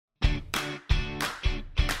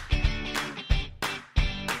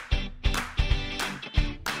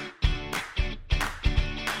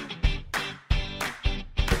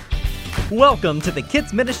Welcome to the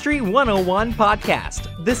Kids Ministry 101 podcast.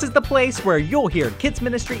 This is the place where you'll hear kids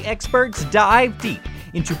ministry experts dive deep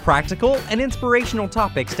into practical and inspirational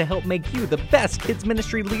topics to help make you the best kids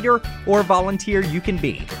ministry leader or volunteer you can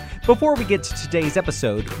be. Before we get to today's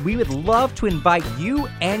episode, we would love to invite you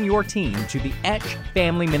and your team to the Etch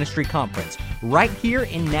Family Ministry Conference right here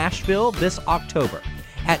in Nashville this October.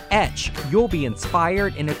 At Etch, you'll be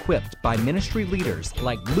inspired and equipped by ministry leaders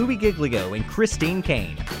like Louie Giglio and Christine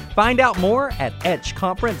Kane. Find out more at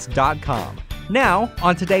etchconference.com. Now,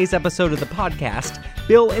 on today's episode of the podcast,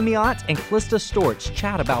 Bill Emiott and Calista Storch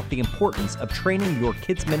chat about the importance of training your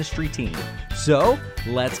kids ministry team. So,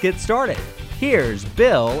 let's get started. Here's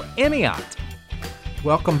Bill Emiott.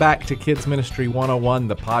 Welcome back to Kids Ministry 101,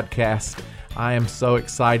 the podcast. I am so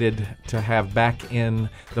excited to have back in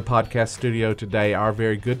the podcast studio today our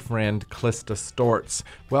very good friend, Calista Storch.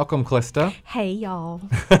 Welcome, Calista. Hey, y'all.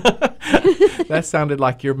 That sounded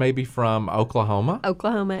like you're maybe from Oklahoma.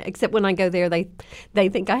 Oklahoma, except when I go there, they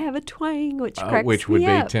think I have a twang, which cracks which would me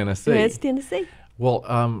be up. Tennessee. Yeah, it's Tennessee.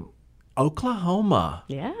 Well, Oklahoma.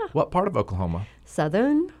 Yeah. What part of Oklahoma?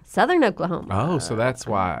 Southern Oklahoma. Oh, so that's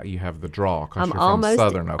why you have the draw, because you're from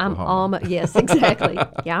Southern Oklahoma. Yes, exactly.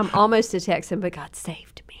 Yeah, I'm almost a Texan, but God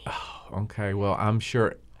saved me. Okay, well, I'm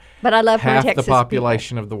sure But I love my half Texas the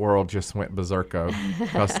population of the world just went berserko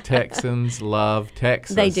because Texans love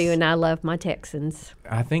Texas. They do, and I love my Texans.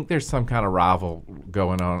 I think there's some kind of rival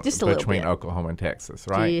going on Just a little between bit. Oklahoma and Texas,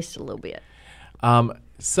 right? Just a little bit.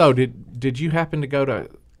 So did you happen to go to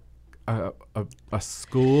a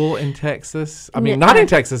school in Texas? I mean, not in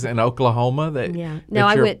Texas, in Oklahoma that, Yeah. that No,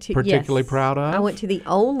 I you're went to particularly yes. proud of? I went to the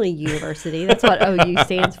only university. That's what OU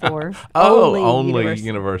stands for. Only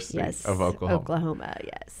University Yes, of Oklahoma. Oklahoma,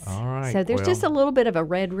 yes. All right, So there's well. just a little bit of a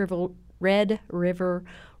Red River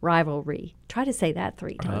rivalry. Try to say that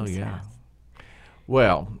 3 times. Oh, yeah. fast.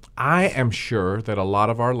 Well, I am sure that a lot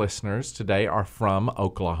of our listeners today are from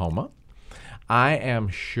Oklahoma. I am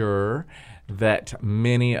sure that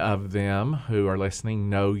many of them who are listening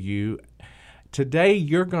know you. Today,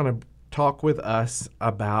 you're going to talk with us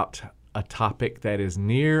about a topic that is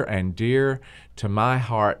near and dear to my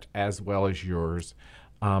heart as well as yours.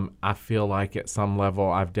 I feel like at some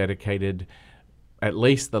level I've dedicated at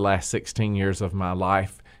least the last 16 years of my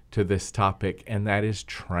life to this topic, and that is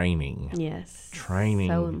training. Yes. Training.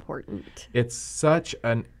 So important. It's such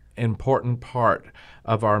an important part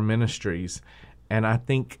of our ministries, and I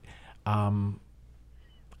think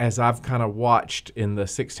as I've kind of watched in the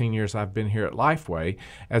 16 years I've been here at Lifeway,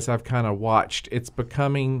 as I've kind of watched, it's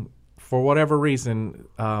becoming, for whatever reason,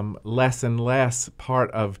 less and less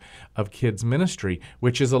part of kids ministry,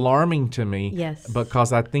 which is alarming to me. Yes.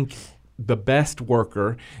 Because I think the best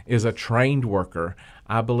worker is a trained worker.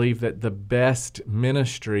 I believe that the best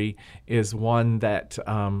ministry is one that,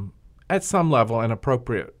 at some level, an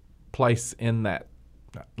appropriate place in that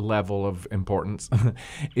level of importance,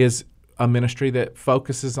 is a ministry that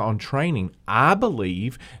focuses on training. I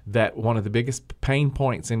believe that one of the biggest pain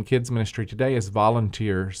points in kids ministry today is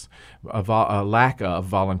volunteers, a lack of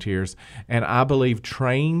volunteers, and I believe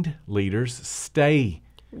trained leaders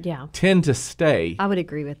tend to stay. I would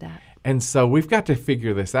agree with that. And so we've got to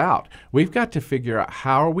figure this out. We've got to figure out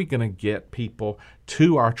how are we going to get people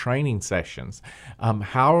to our training sessions?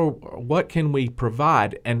 What can we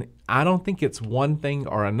provide? And I don't think it's one thing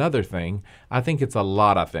or another thing. I think it's a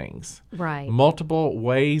lot of things. Right. Multiple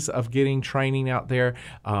ways of getting training out there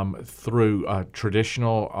through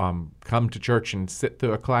traditional come to church and sit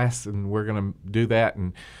through a class, and we're going to do that,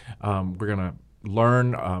 and we're going to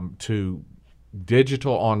learn to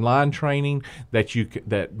digital online training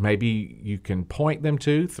that maybe you can point them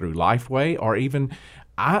to through Lifeway, or even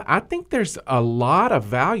I think there's a lot of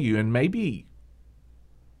value, and maybe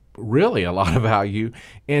really a lot of value,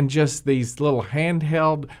 in just these little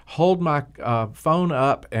handheld, hold my phone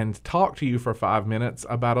up and talk to you for 5 minutes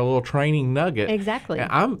about a little training nugget. Exactly.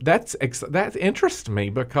 And that interests me,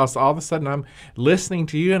 because all of a sudden I'm listening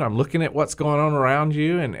to you and I'm looking at what's going on around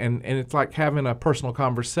you, and it's like having a personal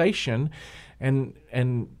conversation.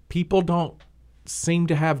 And people don't seem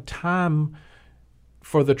to have time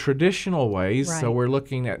for the traditional ways, Right. So we're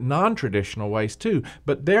looking at non-traditional ways too.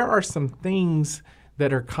 But there are some things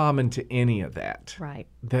that are common to any of that. Right.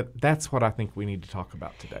 That's what I think we need to talk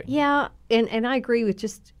about today. Yeah, and I agree with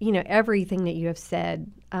just, everything that you have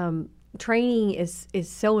said. Training is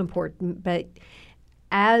so important, but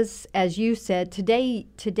as you said,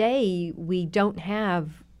 today we don't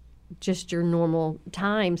have just your normal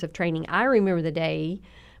times of training. I remember the day,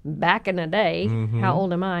 back in the day, how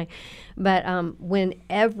old am I? But when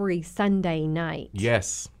every Sunday night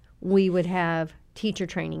Yes. we would have teacher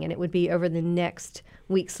training, and it would be over the next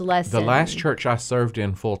week's lesson. The last church I served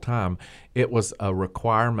in full time, it was a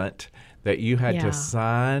requirement that you had Yeah. to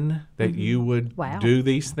sign that you would Wow. do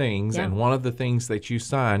these things. Yeah. And one of the things that you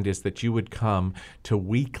signed is that you would come to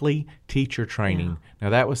weekly teacher training.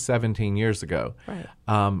 Now, that was 17 years ago. Right.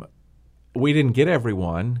 We didn't get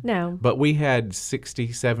everyone. No. But we had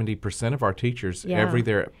 60-70% of our teachers Yeah.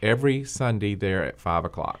 every Sunday there at 5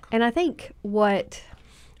 o'clock. And I think what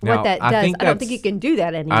Now, that I does, think I don't think that's- you can do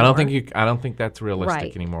that anymore. I don't think that's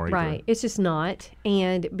realistic anymore either. Right. It's just not.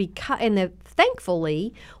 And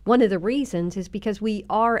thankfully, one of the reasons is because we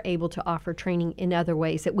are able to offer training in other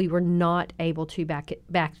ways that we were not able to back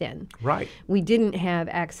then. Right. We didn't have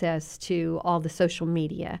access to all the social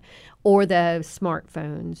media or the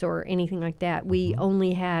smartphones or anything like that. We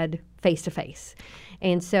only had face-to-face.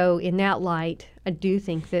 And so in that light, I do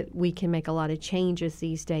think that we can make a lot of changes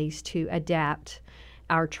these days to adapt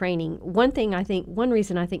our training. One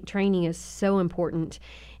reason I think training is so important,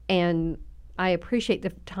 and I appreciate the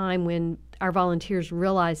time when our volunteers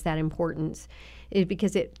realize that importance, is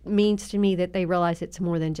because it means to me that they realize it's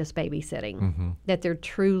more than just babysitting, that they're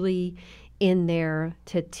truly in there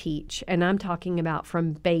to teach. And I'm talking about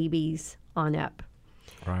from babies on up.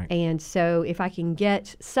 Right. And so if I can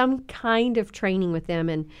get some kind of training with them,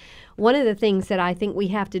 and one of the things that I think we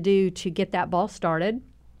have to do to get that ball started,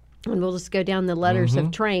 and we'll just go down the letters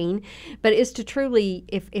of train, but is to truly,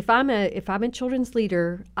 if I'm a children's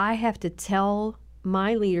leader, I have to tell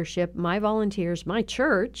my leadership, my volunteers, my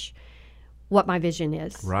church, what my vision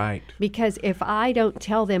is. Right. Because if I don't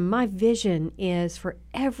tell them my vision is for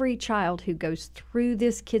every child who goes through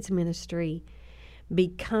this kids ministry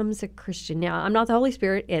becomes a Christian. Now, I'm not the Holy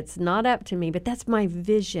Spirit. It's not up to me, but that's my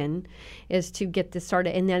vision, is to get this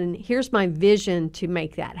started. And then here's my vision to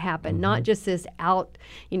make that happen, not just this out,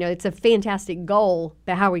 it's a fantastic goal,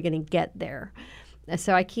 but how are we going to get there?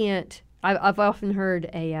 So I've often heard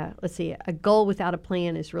a goal without a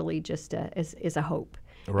plan is really just is a hope.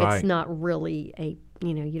 Right. It's not really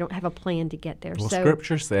you don't have a plan to get there. Well, so,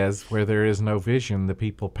 Scripture says where there is no vision, the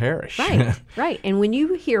people perish. Right, right. And when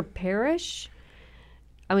you hear perish,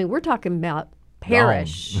 we're talking about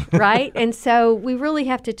perish, right? And so we really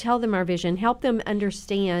have to tell them our vision, help them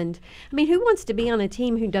understand. Who wants to be on a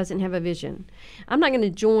team who doesn't have a vision? I'm not going to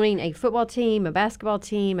join a football team, a basketball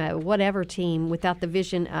team, a whatever team without the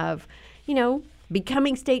vision of,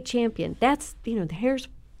 becoming state champion. That's, here's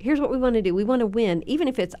what we want to do. We want to win. Even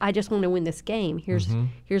if it's, I just want to win this game. Here's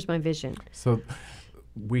my vision. So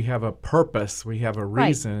we have a purpose, we have a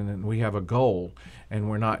reason, and we have a goal, and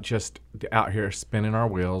we're not just out here spinning our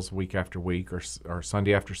wheels week after week or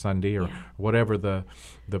Sunday after Sunday or whatever the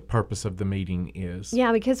purpose of the meeting is.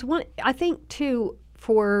 Yeah, because I think too,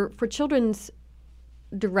 for children's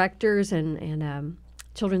directors and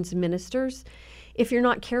children's ministers, if you're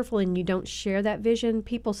not careful and you don't share that vision,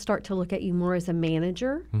 people start to look at you more as a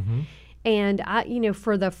manager. And I,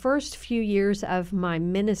 for the first few years of my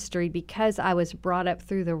ministry, because I was brought up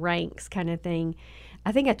through the ranks kind of thing,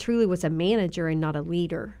 I think I truly was a manager and not a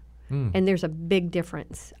leader. And there's a big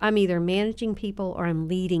difference. I'm either managing people or I'm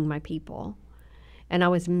leading my people. And I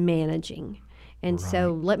was managing. And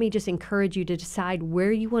so let me just encourage you to decide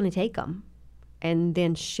where you want to take them and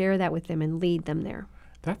then share that with them and lead them there.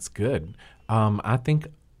 That's good. I think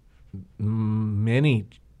many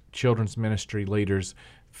children's ministry leaders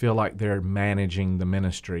feel like they're managing the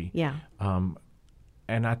ministry. Yeah.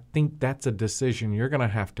 And I think that's a decision you're going to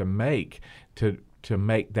have to make to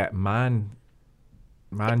make that mind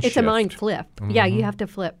It's shift. a mind flip. Yeah, you have to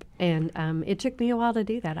flip. And it took me a while to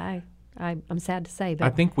do that. I'm sad to say, but I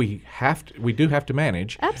think we do have to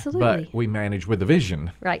manage. Absolutely. But we manage with a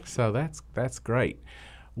vision. Right. So that's great.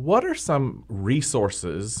 What are some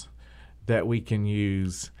resources that we can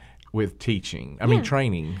use with teaching?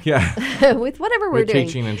 Training. Yeah. with whatever we're With doing.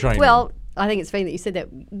 teaching and training. Well, I think it's funny that you said that.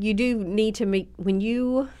 You do need to when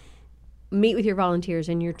you meet with your volunteers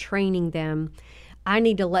and you're training them, I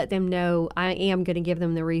need to let them know I am going to give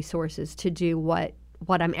them the resources to do what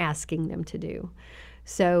I'm asking them to do.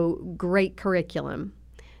 So great curriculum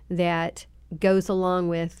that goes along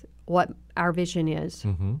with what our vision is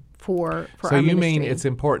for So our you ministry. mean it's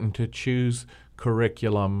important to choose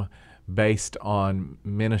curriculum based on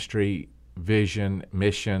ministry, vision,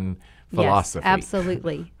 mission, philosophy? Yes,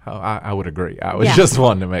 absolutely. Oh, I would agree. I was just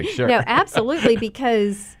wanting to make sure. No, absolutely,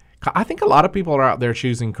 because I think a lot of people are out there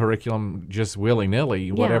choosing curriculum just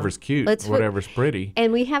willy-nilly, whatever's cute, whatever's pretty.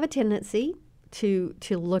 And we have a tendency to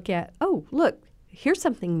look at, oh, look, here's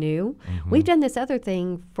something new. We've done this other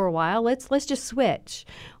thing for a while. Let's just switch.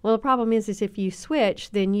 Well, the problem is if you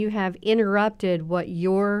switch, then you have interrupted what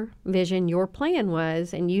your vision, your plan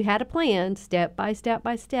was, and you had a plan step by step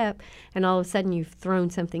by step, and all of a sudden you've thrown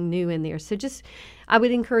something new in there. So I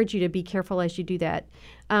would encourage you to be careful as you do that.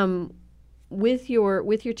 With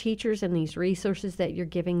your teachers and these resources that you're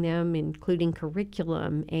giving them, including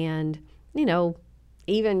curriculum and,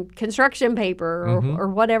 even construction paper or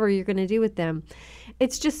whatever you're going to do with them.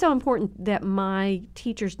 It's just so important that my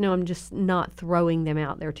teachers know I'm just not throwing them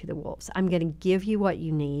out there to the wolves. I'm going to give you what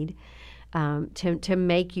you need to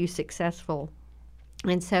make you successful.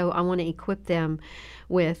 And so I want to equip them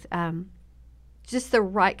with just the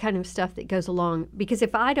right kind of stuff that goes along. Because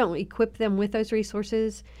if I don't equip them with those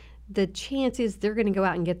resources, the chance is they're going to go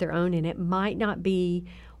out and get their own, and it might not be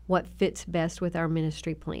what fits best with our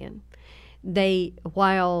ministry plan.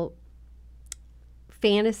 While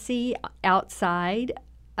fantasy outside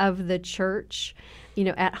of the church,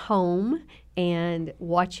 at home and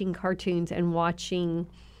watching cartoons and watching,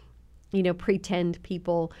 pretend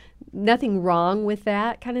people, nothing wrong with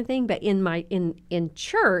that kind of thing. But in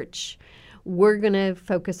church, we're going to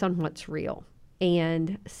focus on what's real.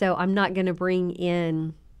 And so I'm not going to bring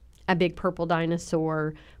in a big purple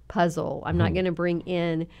dinosaur puzzle. I'm not going to bring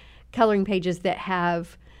in coloring pages that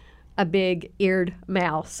have a big eared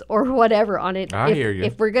mouse or whatever on it. I hear you.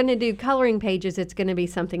 If we're going to do coloring pages, it's going to be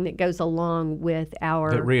something that goes along with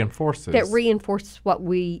that reinforces what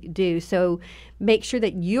we do. So make sure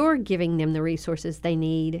that you're giving them the resources they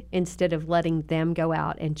need instead of letting them go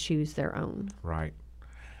out and choose their own. Right.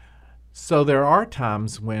 So there are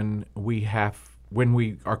times when we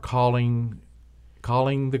are calling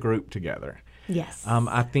the group together. Yes.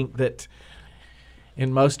 I think that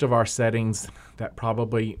in most of our settings, that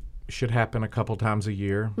probably should happen a couple times a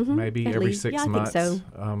year, maybe At every least. 6 Yeah, I months. think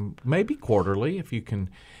so. Maybe quarterly if you can.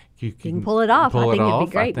 You can pull it off. I think it'd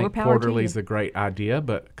be great. I think More power to quarterly you. is a great idea,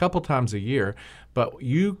 but a couple times a year. But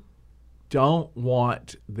you don't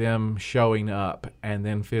want them showing up and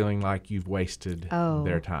then feeling like you've wasted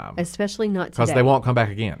their time. Especially not today. Because they won't come back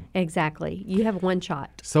again. Exactly. You have one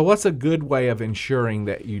shot. So what's a good way of ensuring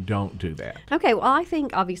that you don't do that? Okay, well, I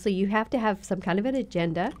think obviously you have to have some kind of an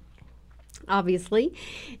agenda, obviously.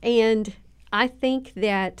 And I think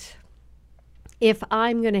that if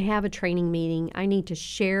I'm going to have a training meeting, I need to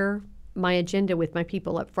share my agenda with my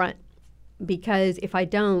people up front. Because if I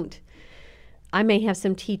don't, I may have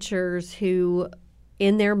some teachers who,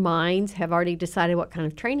 in their minds, have already decided what kind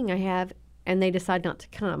of training I have, and they decide not to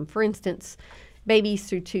come. For instance, Babies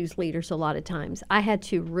Through Twos leaders, a lot of times, I had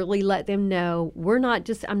to really let them know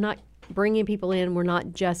I'm not bringing people in. We're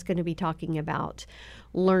not just going to be talking about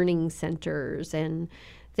learning centers and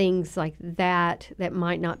things like that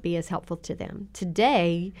might not be as helpful to them.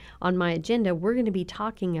 Today, on my agenda, we're going to be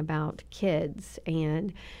talking about kids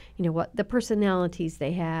and, what the personalities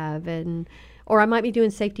they have, or I might be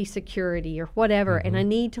doing safety, security, or whatever, and I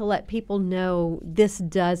need to let people know this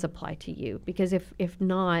does apply to you, because if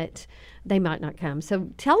not, they might not come.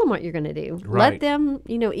 So tell them what you're going to do. Right. Let them,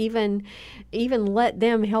 even let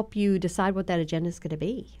them help you decide what that agenda is going to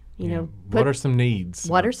be. What are some needs?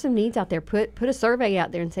 What are some needs out there? Put a survey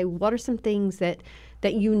out there and say, what are some things that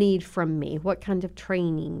you need from me? What kind of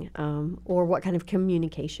training or what kind of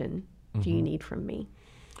communication do you need from me?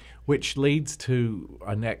 Which leads to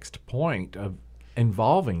a next point of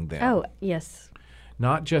involving them. Oh, yes.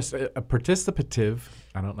 Not just a participative,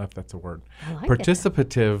 I don't know if that's a word. I like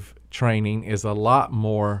participative training is a lot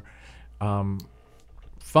more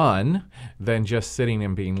fun than just sitting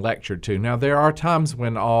and being lectured to. Now, there are times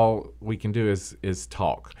when all we can do is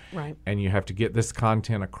talk. Right. And you have to get this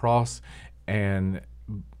content across, and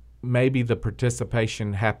maybe the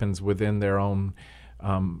participation happens within their own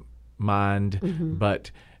mind,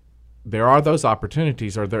 but there are those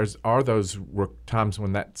opportunities, or are those times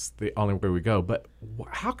when that's the only way we go. But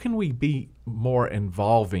how can we be more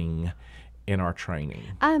involving in our training?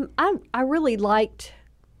 I really liked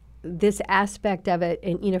this aspect of it,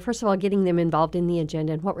 and first of all, getting them involved in the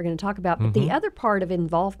agenda and what we're going to talk about. But the other part of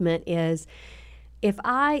involvement is,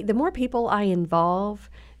 the more people I involve,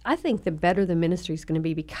 I think the better the ministry is going to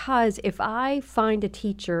be, because if I find a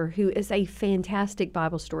teacher who is a fantastic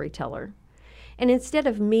Bible storyteller, and instead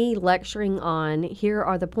of me lecturing on, here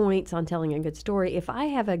are the points on telling a good story, if I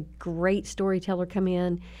have a great storyteller come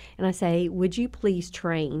in and I say, would you please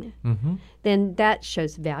train, then that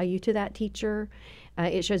shows value to that teacher.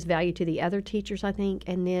 It shows value to the other teachers, I think.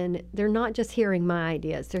 And then they're not just hearing my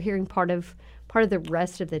ideas. They're hearing part of the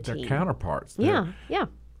rest of the team. Their counterparts. Yeah.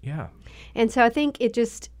 Yeah. And so I think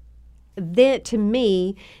then to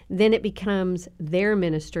me, then it becomes their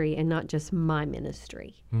ministry and not just my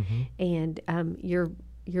ministry. And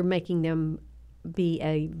you're making them be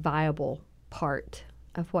a viable part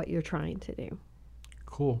of what you're trying to do.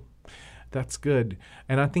 Cool. That's good.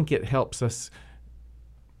 And I think it helps us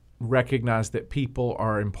recognize that people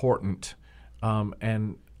are important,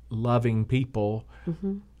 and loving people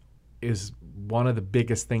is one of the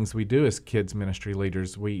biggest things we do as kids ministry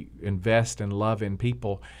leaders. We invest and love in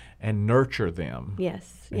people and nurture them.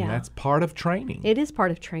 Yes. And that's part of training. It is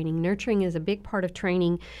part of training. Nurturing is a big part of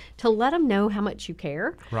training, to let them know how much you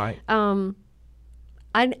care. Right.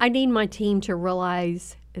 I need my team to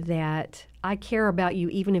realize that I care about you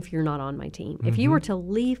even if you're not on my team. If you were to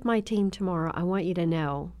leave my team tomorrow, I want you to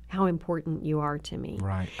know how important you are to me.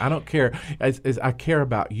 Right. I don't care. As I care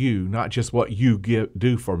about you, not just what you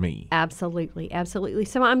do for me. Absolutely. Absolutely.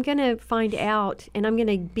 So I'm going to find out, and I'm going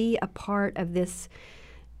to be a part of this,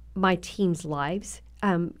 my team's lives.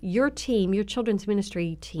 Your team, your children's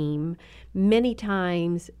ministry team, many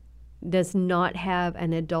times does not have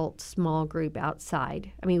an adult small group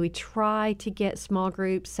outside. I mean, we try to get small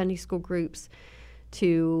groups, Sunday school groups,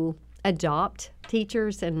 to adopt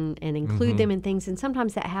teachers and include them in things. And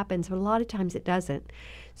sometimes that happens, but a lot of times it doesn't.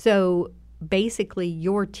 So basically,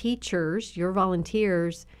 your teachers, your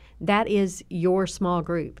volunteers, that is your small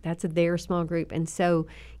group. That's their small group. And so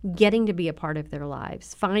getting to be a part of their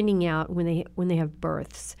lives, finding out when they have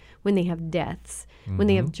births, when they have deaths, when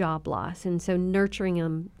they have job loss. And so nurturing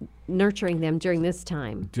them during this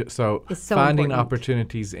time. So is so finding important.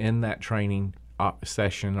 opportunities in that training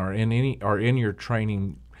session or in your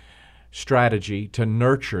training strategy to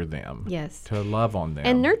nurture them. Yes. To love on them.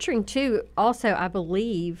 And nurturing, too, also, I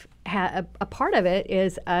believe, a part of it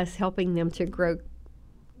is us helping them to grow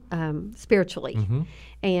spiritually.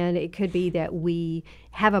 And it could be that we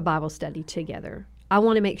have a Bible study together. I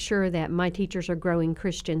want to make sure that my teachers are growing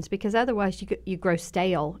Christians, because otherwise you grow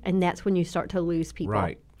stale, and that's when you start to lose people.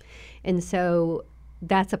 Right. And so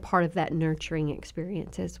that's a part of that nurturing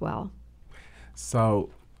experience as well. So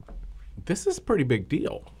this is a pretty big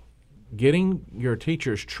deal. Getting your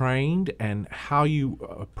teachers trained and how you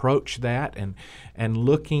approach that, and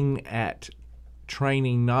looking at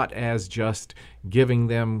training not as just giving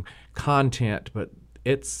them content, but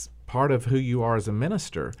it's part of who you are as a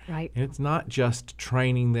minister. Right. And it's not just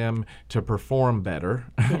training them to perform better,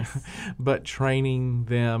 Yes. but training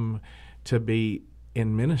them to be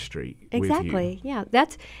in ministry Exactly. with you. Yeah.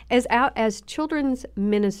 That's as children's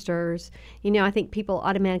ministers, I think people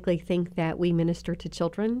automatically think that we minister to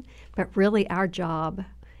children, but really our job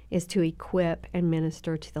is to equip and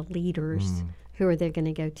minister to the leaders who are then going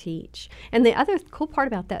to go teach. And the other cool part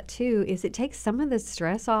about that too is it takes some of the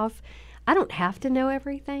stress off. I don't have to know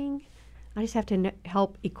everything. I just have to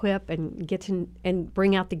help equip and get to and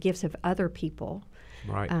bring out the gifts of other people,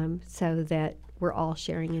 Right. so that we're all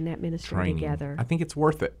sharing in that ministry Training. together. I think it's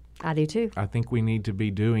worth it. I do too. I think we need to be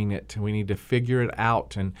doing it. We need to figure it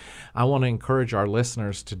out. And I want to encourage our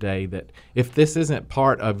listeners today that if this isn't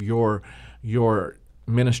part of your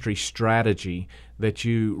ministry strategy, that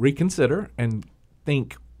you reconsider and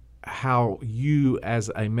think how you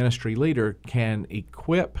as a ministry leader can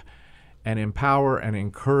equip and empower and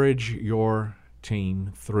encourage your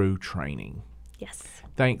team through training. Yes.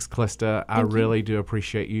 Thanks, Calista. I really do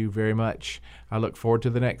appreciate you very much. I look forward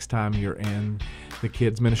to the next time you're in the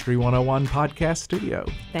Kids Ministry 101 podcast studio.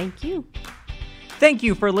 Thank you. Thank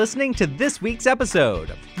you for listening to this week's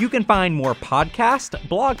episode. You can find more podcasts,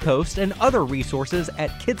 blog posts, and other resources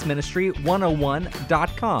at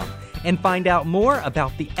kidsministry101.com, and find out more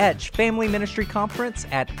about the Etch Family Ministry Conference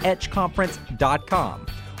at etchconference.com.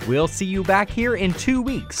 We'll see you back here in 2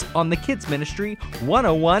 weeks on the Kids Ministry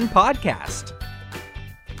 101 podcast.